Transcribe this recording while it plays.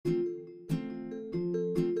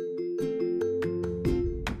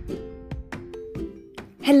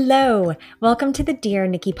Hello, welcome to the Dear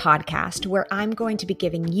Nikki podcast, where I'm going to be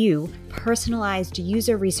giving you personalized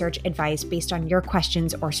user research advice based on your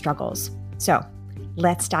questions or struggles. So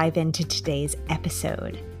let's dive into today's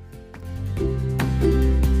episode.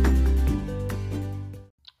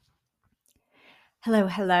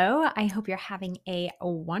 Hello. I hope you're having a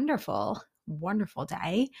wonderful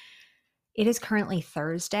day. It is currently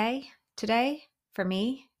Thursday today for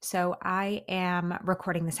me. So I am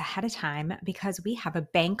recording this ahead of time because we have a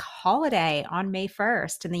bank holiday on May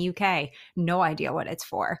 1st in the UK. No idea what it's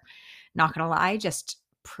for. Not gonna lie, just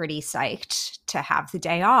pretty psyched to have the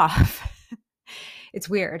day off. It's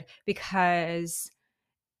weird because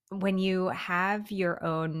when you have your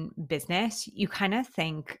own business, you kind of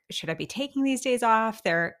think, should I be taking these days off?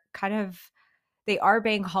 They are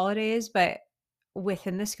bank holidays, but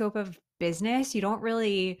within the scope of business, you don't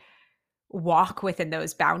really walk within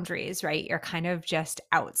those boundaries, right? You're kind of just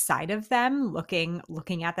outside of them, looking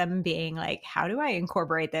at them, being like, how do I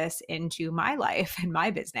incorporate this into my life and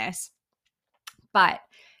my business? But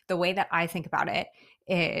the way that I think about it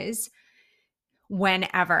is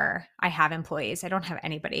whenever I have employees, I don't have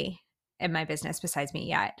anybody in my business besides me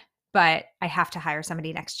yet, but I have to hire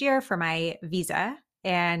somebody next year for my visa.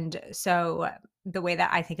 And so the way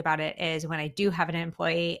that I think about it is when I do have an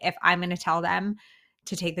employee, if I'm going to tell them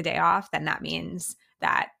to take the day off, then that means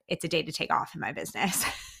that it's a day to take off in my business.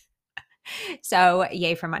 So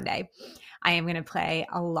yay for Monday. I am going to play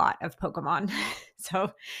a lot of Pokemon.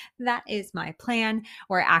 So that is my plan.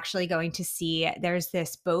 We're actually going to see, there's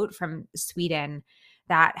this boat from Sweden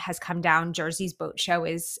that has come down. Jersey's boat show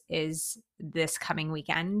is this coming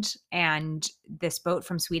weekend. And this boat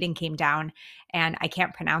from Sweden came down, and I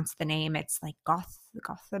can't pronounce the name. It's like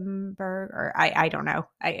Gothenburg, or I don't know.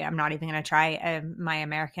 I'm not even going to try my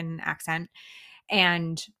American accent.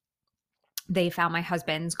 And they found my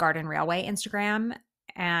husband's Garden Railway Instagram,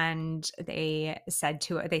 and they sent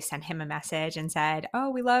him a message and said, "Oh,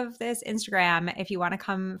 we love this Instagram. If you want to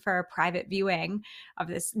come for a private viewing of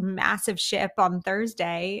this massive ship on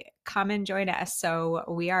Thursday, come and join us." So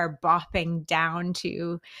we are bopping down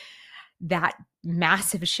to that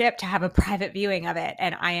massive ship to have a private viewing of it.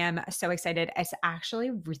 And I am so excited. It's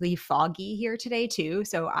actually really foggy here today too.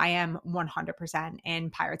 So I am 100% in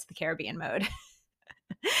Pirates of the Caribbean mode.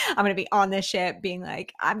 I'm going to be on this ship being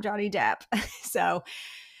like, I'm Johnny Depp. So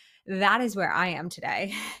that is where I am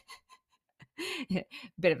today.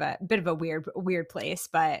 bit of a weird place,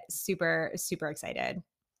 but super, super excited.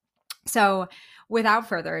 So without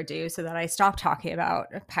further ado, so that I stop talking about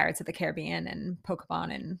Pirates of the Caribbean and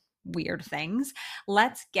Pokemon and weird things,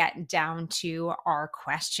 let's get down to our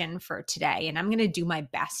question for today. And I'm going to do my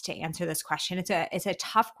best to answer this question. It's a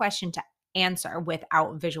tough question to answer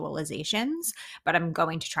without visualizations, but I'm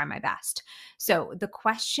going to try my best. So the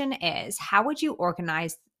question is, how would you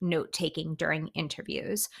organize note taking during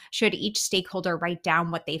interviews? Should each stakeholder write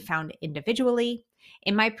down what they found individually?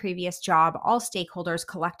 In my previous job, all stakeholders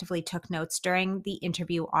collectively took notes during the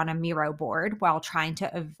interview on a Miro board while trying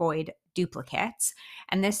to avoid duplicates,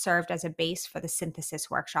 and this served as a base for the synthesis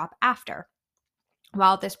workshop after.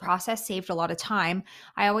 While this process saved a lot of time,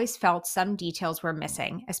 I always felt some details were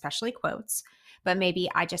missing, especially quotes, but maybe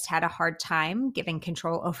I just had a hard time giving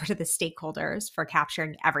control over to the stakeholders for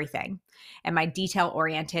capturing everything. And my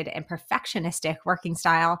detail-oriented and perfectionistic working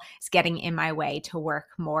style is getting in my way to work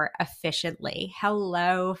more efficiently.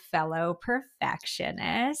 Hello, fellow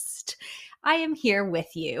perfectionist. I am here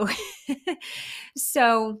with you.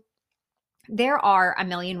 So there are a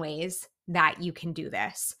million ways that you can do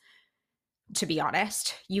this. To be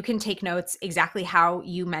honest, you can take notes exactly how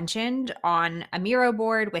you mentioned on a Miro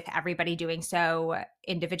board, with everybody doing so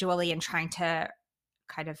individually and trying to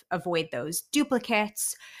kind of avoid those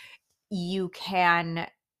duplicates. You can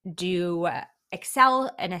do an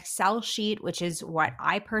Excel sheet, which is what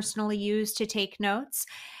I personally use to take notes.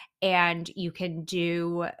 And you can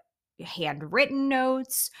do handwritten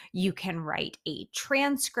notes. You can write a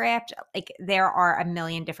transcript. Like, there are a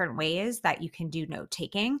million different ways that you can do note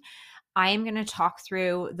taking. I am going to talk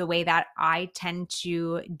through the way that I tend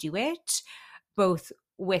to do it, both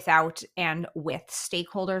without and with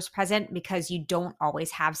stakeholders present, because you don't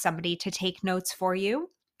always have somebody to take notes for you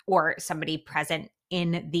or somebody present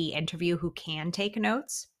in the interview who can take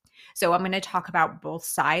notes. So I'm going to talk about both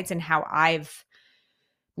sides and how I've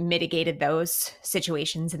mitigated those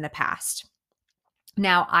situations in the past.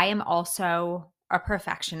 Now, I am also a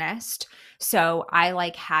perfectionist. So I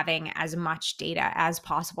like having as much data as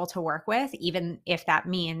possible to work with, even if that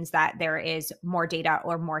means that there is more data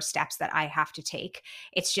or more steps that I have to take.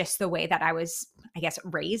 It's just the way that I was, I guess,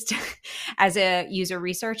 raised as a user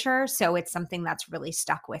researcher. So it's something that's really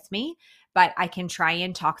stuck with me. But I can try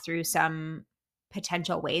and talk through some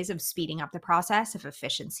potential ways of speeding up the process if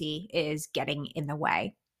efficiency is getting in the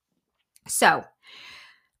way. So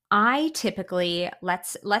I typically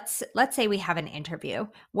let's say we have an interview.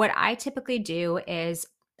 What I typically do is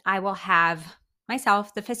I will have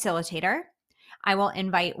myself, the facilitator. I will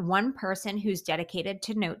invite one person who's dedicated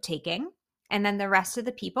to note taking, and then the rest of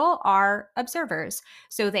the people are observers.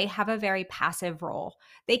 So they have a very passive role.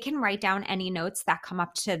 They can write down any notes that come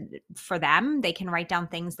up to for them. They can write down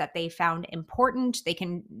things that they found important. They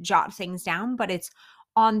can jot things down, but it's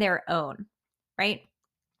on their own, right?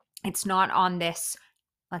 It's not on this,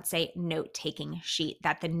 let's say, note taking sheet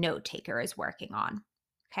that the note taker is working on.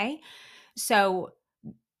 Okay. So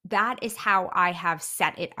that is how I have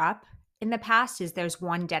set it up in the past, is there's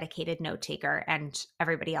one dedicated note taker and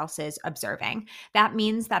everybody else is observing. That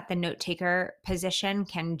means that the note taker position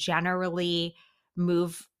can generally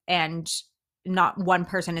move, and not one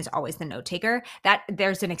person is always the note taker. That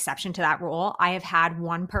there's an exception to that rule. I have had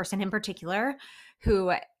one person in particular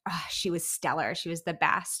who she was stellar. She was the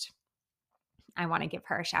best. I want to give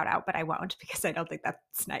her a shout out, but I won't because I don't think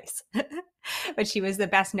that's nice. But she was the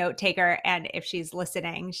best note taker. And if she's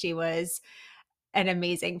listening, she was an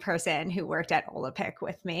amazing person who worked at Olapic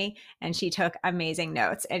with me, and she took amazing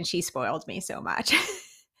notes, and she spoiled me so much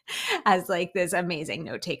as like this amazing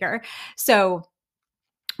note taker. So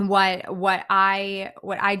what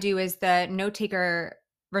I do is the note taker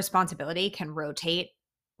responsibility can rotate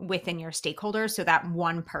within your stakeholders, so that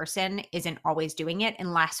one person isn't always doing it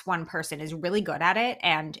unless one person is really good at it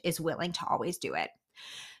and is willing to always do it.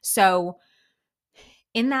 So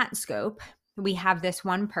in that scope, we have this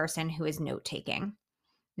one person who is note taking.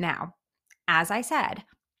 Now, as I said,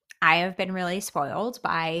 I have been really spoiled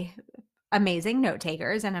by amazing note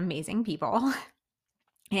takers and amazing people.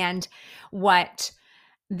 And what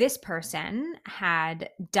this person had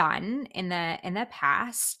done in the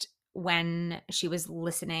past when she was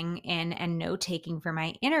listening in and note taking for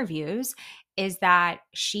my interviews is that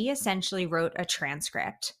she essentially wrote a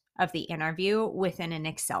transcript of the interview within an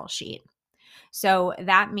Excel sheet. So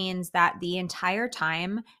that means that the entire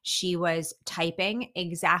time she was typing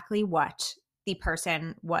exactly what the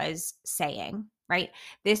person was saying, right?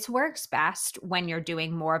 This works best when you're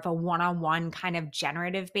doing more of a one-on-one kind of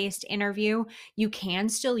generative based interview. You can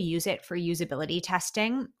still use it for usability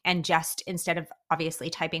testing, and just instead of obviously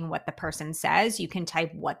typing what the person says, you can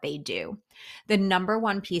type what they do. The number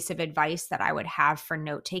one piece of advice that I would have for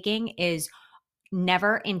note taking is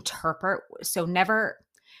never interpret. So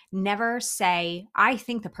never say, I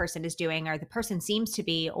think the person is doing, or the person seems to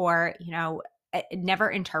be, or, never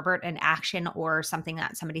interpret an action or something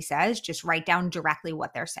that somebody says. Just write down directly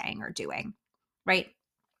what they're saying or doing, right?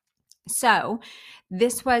 So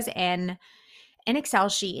this was in an Excel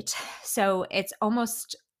sheet. So it's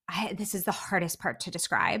almost, this is the hardest part to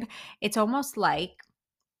describe. It's almost like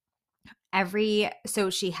so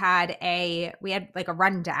we had like a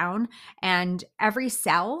rundown, and every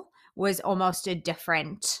cell was almost a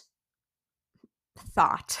different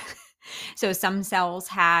thought. So some cells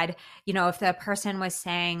had, if the person was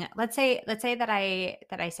saying, let's say that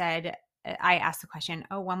I said, I asked the question,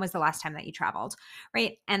 oh, when was the last time that you traveled?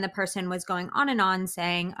 Right. And the person was going on and on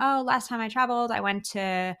saying, oh, last time I traveled, I went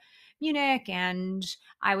to Munich and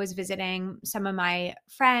I was visiting some of my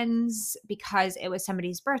friends because it was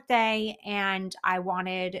somebody's birthday and I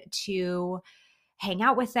wanted to hang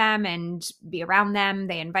out with them and be around them.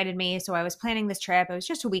 They invited me. So I was planning this trip. It was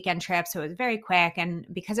just a weekend trip. So it was very quick. And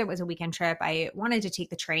because it was a weekend trip, I wanted to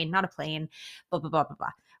take the train, not a plane, blah, blah, blah, blah,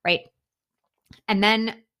 blah. Right. And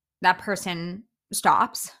then that person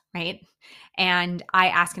stops. Right. And I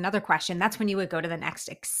ask another question. That's when you would go to the next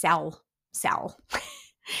Excel cell.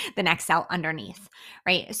 The next cell underneath,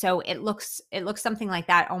 right? So it looks something like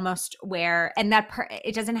that, almost, where, and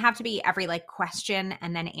it doesn't have to be every like question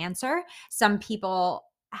and then answer. Some people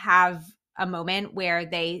have a moment where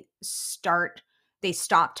they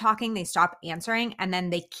stop talking, they stop answering, and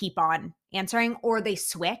then they keep on answering, or they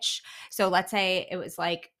switch. So let's say it was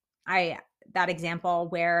like that example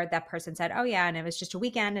where that person said, oh yeah, and it was just a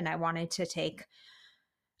weekend and I wanted to take,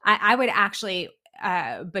 I would actually,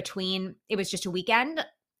 between it was just a weekend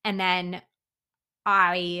and then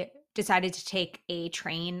I decided to take a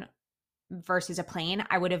train versus a plane,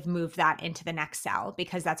 I would have moved that into the next cell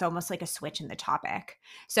because that's almost like a switch in the topic.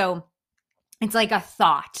 So It's like a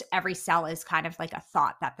thought. Every cell is kind of like a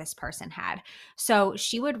thought that this person had. So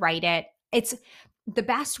she would write it. It's the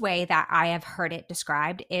best way that I have heard it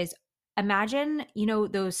described is imagine,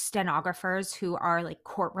 those stenographers who are like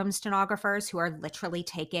courtroom stenographers who are literally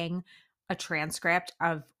taking a transcript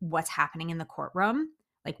of what's happening in the courtroom,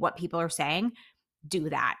 like what people are saying. Do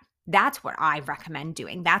that. That's what I recommend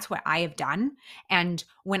doing. That's what I have done. And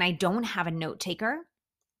when I don't have a note taker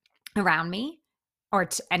around me or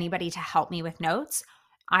anybody to help me with notes,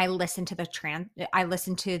 I listen to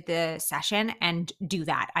the session and do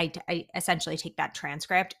that. I essentially take that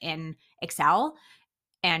transcript in Excel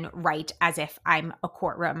and write as if I'm a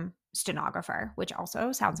courtroom stenographer, which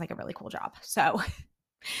also sounds like a really cool job. So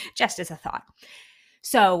just as a thought.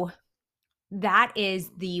 So that is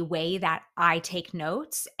the way that I take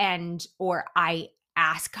notes or I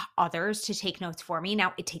ask others to take notes for me.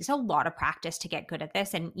 Now, it takes a lot of practice to get good at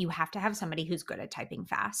this, and you have to have somebody who's good at typing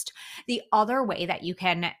fast. The other way that you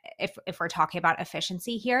can, if we're talking about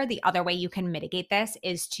efficiency here, the other way you can mitigate this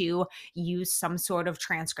is to use some sort of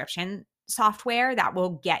transcription software that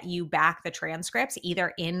will get you back the transcripts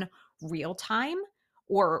either in real time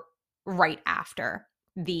or right after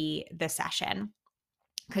the session,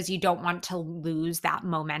 because you don't want to lose that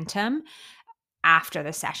momentum after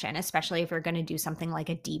the session, especially if you're going to do something like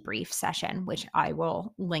a debrief session, which I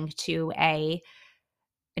will link to an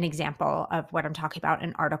example of what I'm talking about,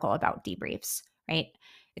 an article about debriefs, right?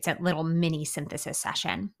 It's a little mini synthesis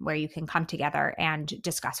session where you can come together and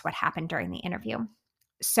discuss what happened during the interview.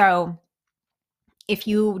 So if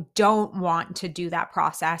you don't want to do that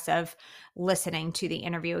process of listening to the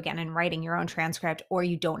interview again and writing your own transcript, or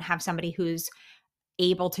you don't have somebody who's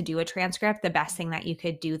able to do a transcript, the best thing that you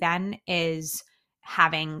could do then is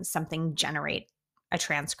having something generate a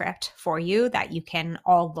transcript for you that you can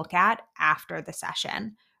all look at after the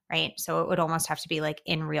session, right? So it would almost have to be like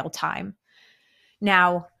in real time.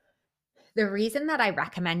 Now, the reason that I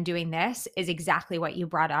recommend doing this is exactly what you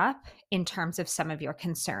brought up in terms of some of your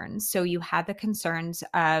concerns. So you had the concerns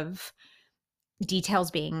of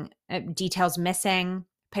details missing,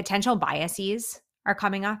 potential biases are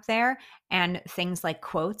coming up there, and things like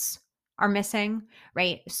quotes are missing,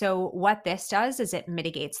 right? So what this does is it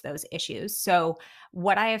mitigates those issues. So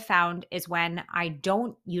what I have found is when I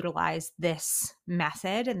don't utilize this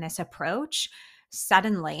method and this approach,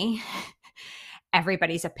 suddenly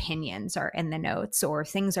everybody's opinions are in the notes, or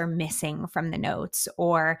things are missing from the notes,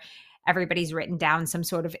 or everybody's written down some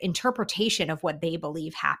sort of interpretation of what they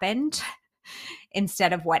believe happened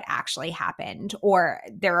instead of what actually happened, or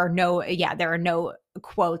there are no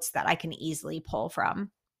quotes that I can easily pull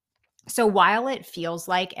from. So while it feels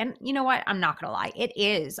like, and you know what, I'm not going to lie, it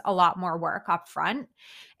is a lot more work up front,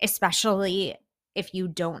 especially if you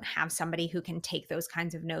don't have somebody who can take those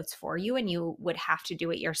kinds of notes for you and you would have to do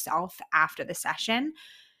it yourself after the session.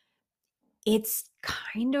 It's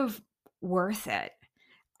kind of worth it.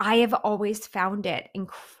 I have always found it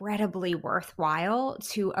incredibly worthwhile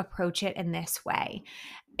to approach it in this way.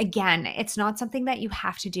 Again, it's not something that you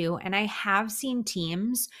have to do. And I have seen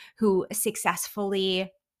teams who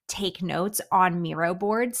successfully take notes on Miro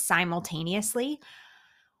boards simultaneously.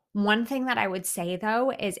 One thing that I would say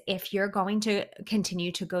though is if you're going to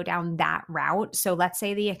continue to go down that route, so let's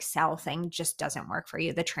say the Excel thing just doesn't work for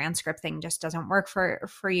you, the transcript thing just doesn't work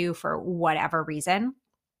for you for whatever reason.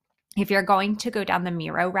 If you're going to go down the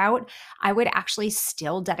Miro route, I would actually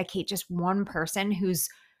still dedicate just one person whose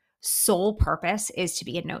sole purpose is to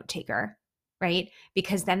be a note taker, right?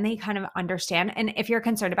 Because then they kind of understand. And if you're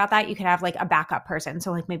concerned about that, you could have like a backup person.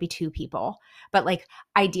 So like maybe two people, but like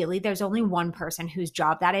ideally there's only one person whose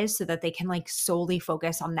job that is, so that they can like solely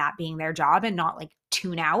focus on that being their job and not like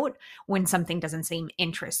tune out when something doesn't seem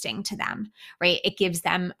interesting to them, right? It gives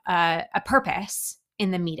them a purpose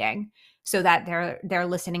in the meeting, so that they're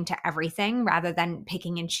listening to everything rather than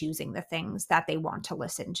picking and choosing the things that they want to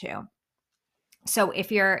listen to. So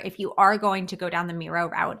if you are going to go down the Miro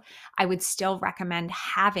route, I would still recommend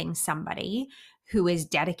having somebody who is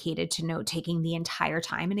dedicated to note taking the entire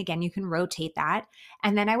time. And again, you can rotate that.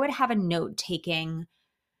 And then I would have a note taking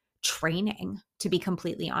training, to be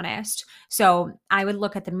completely honest. So I would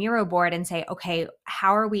look at the Miro board and say, okay,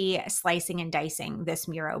 how are we slicing and dicing this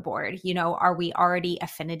Miro board? Are we already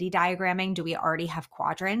affinity diagramming? Do we already have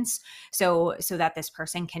quadrants? So that this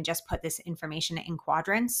person can just put this information in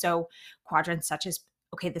quadrants. So quadrants such as,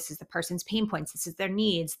 okay, this is the person's pain points, this is their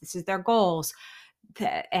needs, this is their goals.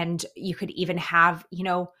 And you could even have,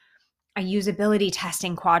 a usability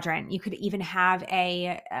testing quadrant. You could even have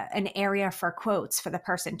an area for quotes for the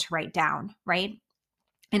person to write down, right?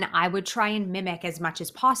 And I would try and mimic as much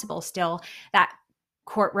as possible still that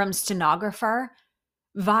courtroom stenographer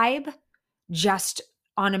vibe, just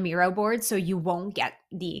on a Miro board. So you won't get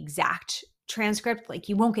the exact transcript. Like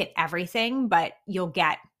you won't get everything, but you'll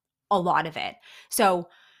get a lot of it. So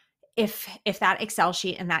if that Excel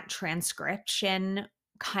sheet and that transcription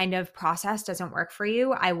kind of process doesn't work for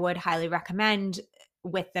you, I would highly recommend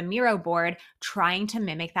with the Miro board trying to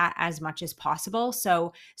mimic that as much as possible.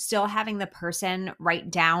 So still having the person write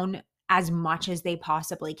down as much as they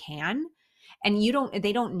possibly can. And you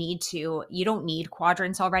don't need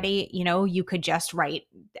quadrants already. You could just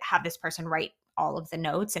have this person write all of the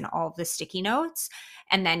notes and all of the sticky notes.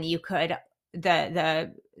 And then you could,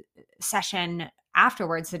 the session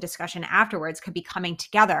afterwards, the discussion afterwards could be coming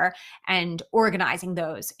together and organizing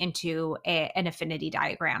those into an affinity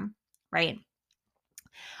diagram, right?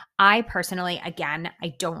 I personally, again,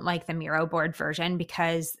 I don't like the Miro board version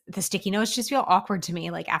because the sticky notes just feel awkward to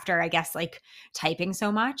me, like after, I guess, like typing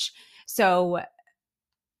so much. So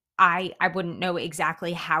I wouldn't know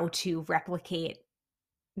exactly how to replicate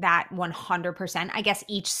that 100%. I guess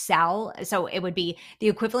each cell, so it would be, the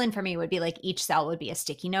equivalent for me would be like each cell would be a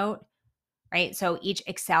sticky note, right? So each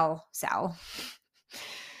Excel cell,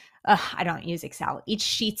 I don't use Excel, each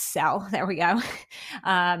sheet cell, there we go,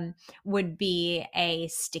 would be a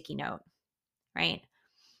sticky note, right?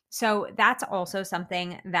 So that's also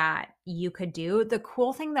something that you could do. The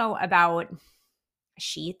cool thing though about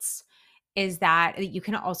sheets is that you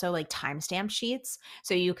can also like timestamp sheets.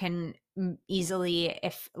 So you can easily,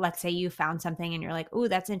 if let's say you found something and you're like, oh,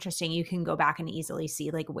 that's interesting, you can go back and easily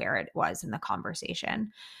see like where it was in the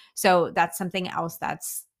conversation. So that's something else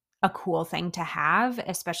that's a cool thing to have,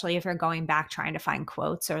 especially if you're going back trying to find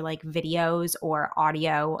quotes or like videos or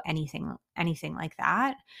audio, anything like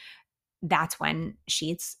that. That's when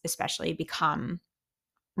sheets especially become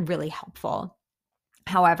really helpful.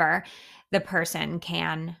 However, the person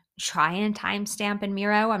can try and timestamp in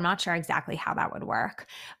Miro. I'm not sure exactly how that would work.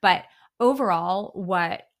 But overall,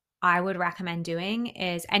 what I would recommend doing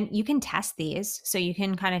is, and you can test these, so you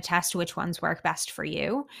can kind of test which ones work best for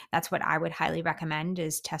you. That's what I would highly recommend,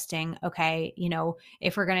 is testing, okay,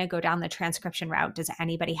 if we're going to go down the transcription route, does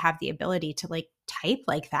anybody have the ability to like type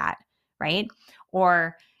like that, right?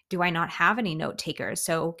 Or do I not have any note takers?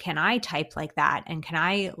 So can I type like that? And can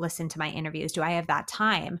I listen to my interviews? Do I have that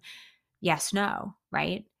time? Yes, no,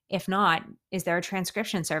 right? If not, is there a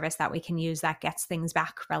transcription service that we can use that gets things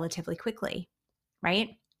back relatively quickly, right?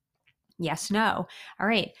 Yes, no. All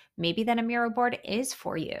right, maybe then a Miro board is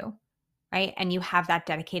for you, right? And you have that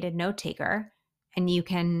dedicated note taker, and you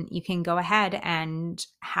can go ahead and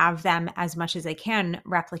have them, as much as they can,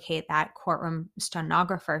 replicate that courtroom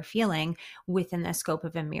stenographer feeling within the scope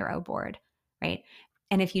of a Miro board, right?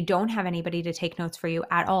 And if you don't have anybody to take notes for you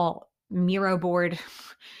at all, Miro board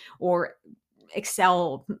or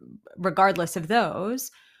Excel, regardless of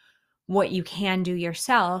those, what you can do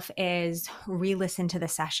yourself is re-listen to the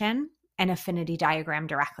session and affinity diagram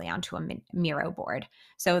directly onto a Miro board.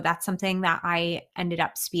 So that's something that I ended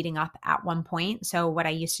up speeding up at one point. So what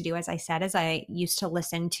I used to do, as I said, is I used to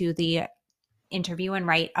listen to the interview and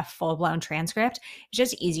write a full-blown transcript. It's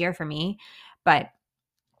just easier for me. But,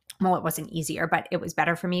 well, it wasn't easier, but it was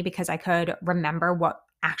better for me because I could remember what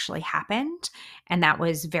actually happened. And that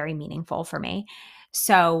was very meaningful for me.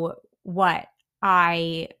 So what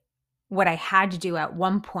I had to do at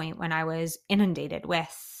one point when I was inundated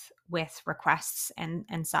with requests and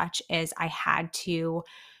such is I had to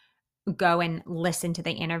go and listen to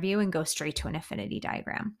the interview and go straight to an affinity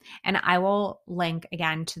diagram. And I will link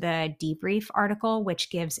again to the debrief article,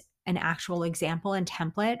 which gives an actual example and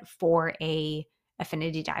template for a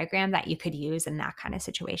affinity diagram that you could use in that kind of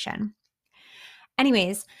situation.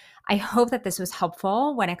 Anyways, I hope that this was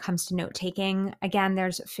helpful when it comes to note taking. Again,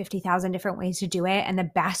 there's 50,000 different ways to do it. And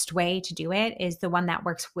the best way to do it is the one that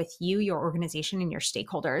works with you, your organization, and your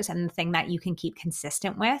stakeholders, and the thing that you can keep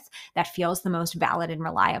consistent with that feels the most valid and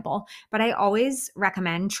reliable. But I always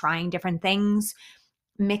recommend trying different things,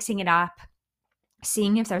 mixing it up,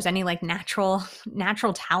 seeing if there's any like natural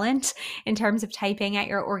talent in terms of typing at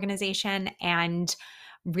your organization, and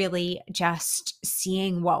really just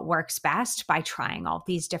seeing what works best by trying all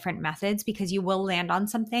these different methods, because you will land on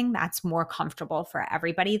something that's more comfortable for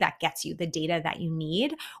everybody, that gets you the data that you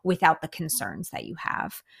need without the concerns that you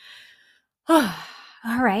have.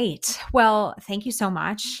 All right. Well, thank you so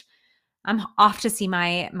much. I'm off to see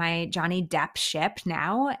my Johnny Depp ship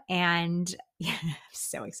now, and yeah, I'm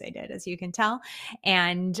so excited, as you can tell.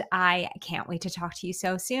 And I can't wait to talk to you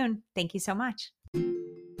so soon. Thank you so much.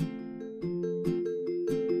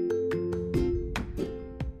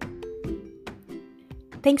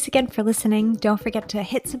 Thanks again for listening. Don't forget to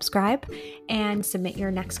hit subscribe and submit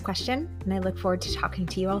your next question. And I look forward to talking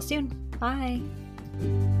to you all soon. Bye.